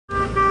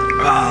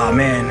Oh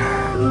man.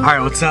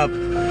 Alright, what's up?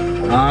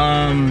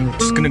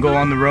 Just gonna go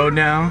on the road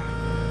now.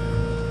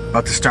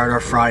 About to start our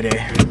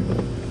Friday.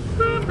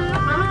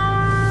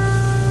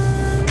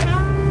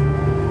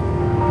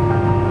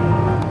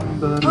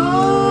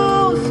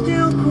 Oh,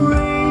 still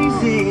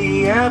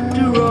crazy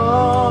after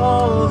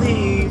all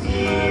these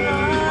years.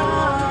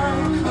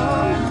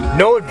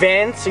 No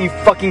advance? Are you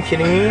fucking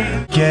kidding me?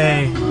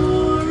 Gay.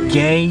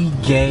 Gay,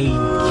 gay,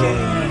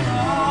 gay.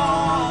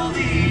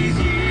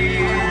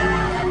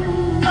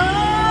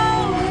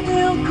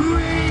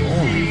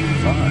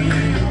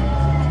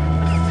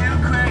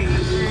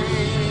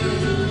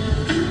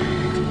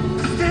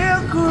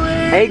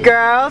 Hey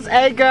girls,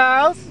 hey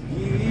girls!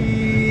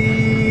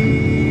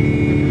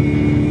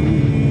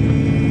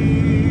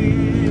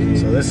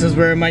 So this is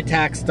where my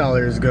tax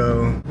dollars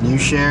go. New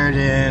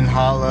Sheridan,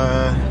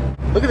 holla.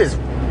 Look at this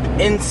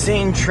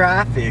insane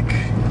traffic.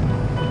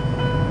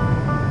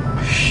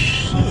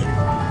 Shit.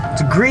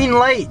 It's a green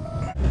light.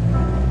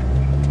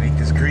 Make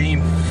this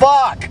green.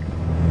 Fuck!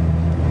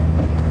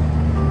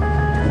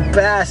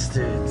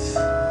 Bastards.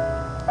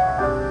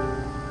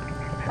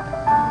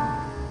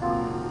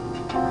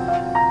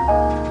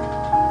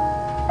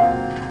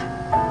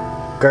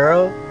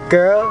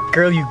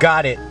 Girl, you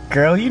got it.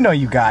 Girl, you know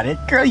you got it.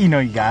 Girl, you know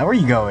you got it. Where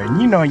you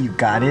going? You know you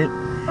got it.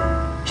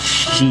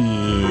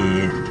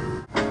 Shit.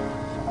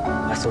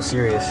 That's so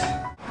serious.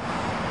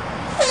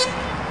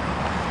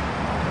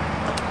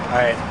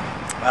 Alright,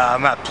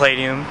 I'm at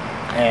Palladium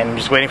and I'm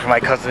just waiting for my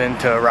cousin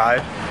to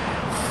arrive.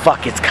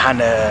 Fuck, it's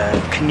kinda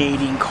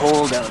Canadian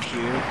cold out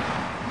here.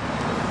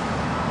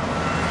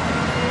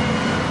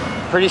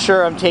 Pretty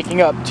sure I'm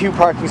taking up 2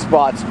 parking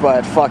spots,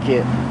 but fuck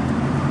it.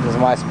 This is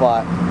my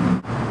spot.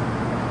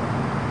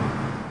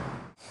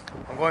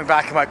 I'm going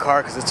back in my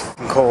car because it's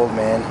fucking cold,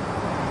 man.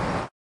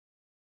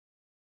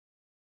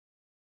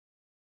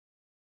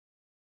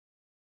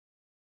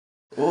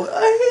 Well,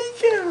 I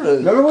hate cameras.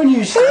 Remember when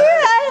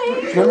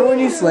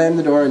you slammed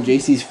the door on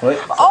JC's foot?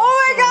 Oh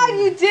my god,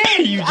 you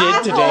did! You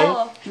did today?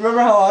 Do you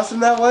remember how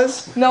awesome that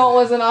was? No, it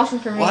wasn't awesome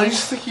for me. Why are you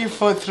sticking your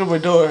foot through my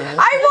door?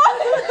 I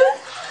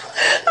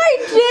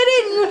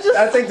didn't! You just...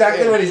 That's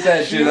exactly what he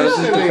said, dude. That's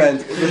just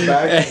defense.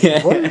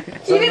 What?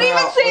 You didn't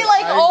even say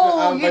like,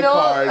 oh, you know...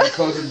 car and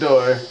close the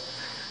door.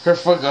 Her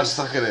foot got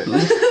stuck in it.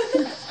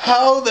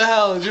 How the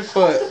hell is your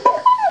foot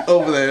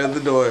over there at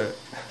the door?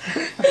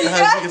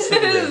 Yes,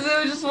 it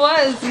just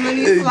was. And then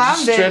you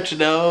slammed it. Stretch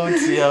it out,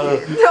 see how... No,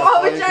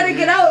 I was trying to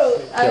get out.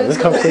 This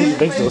conversation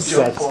makes no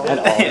sense at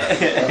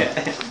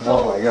all.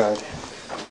 Oh my god.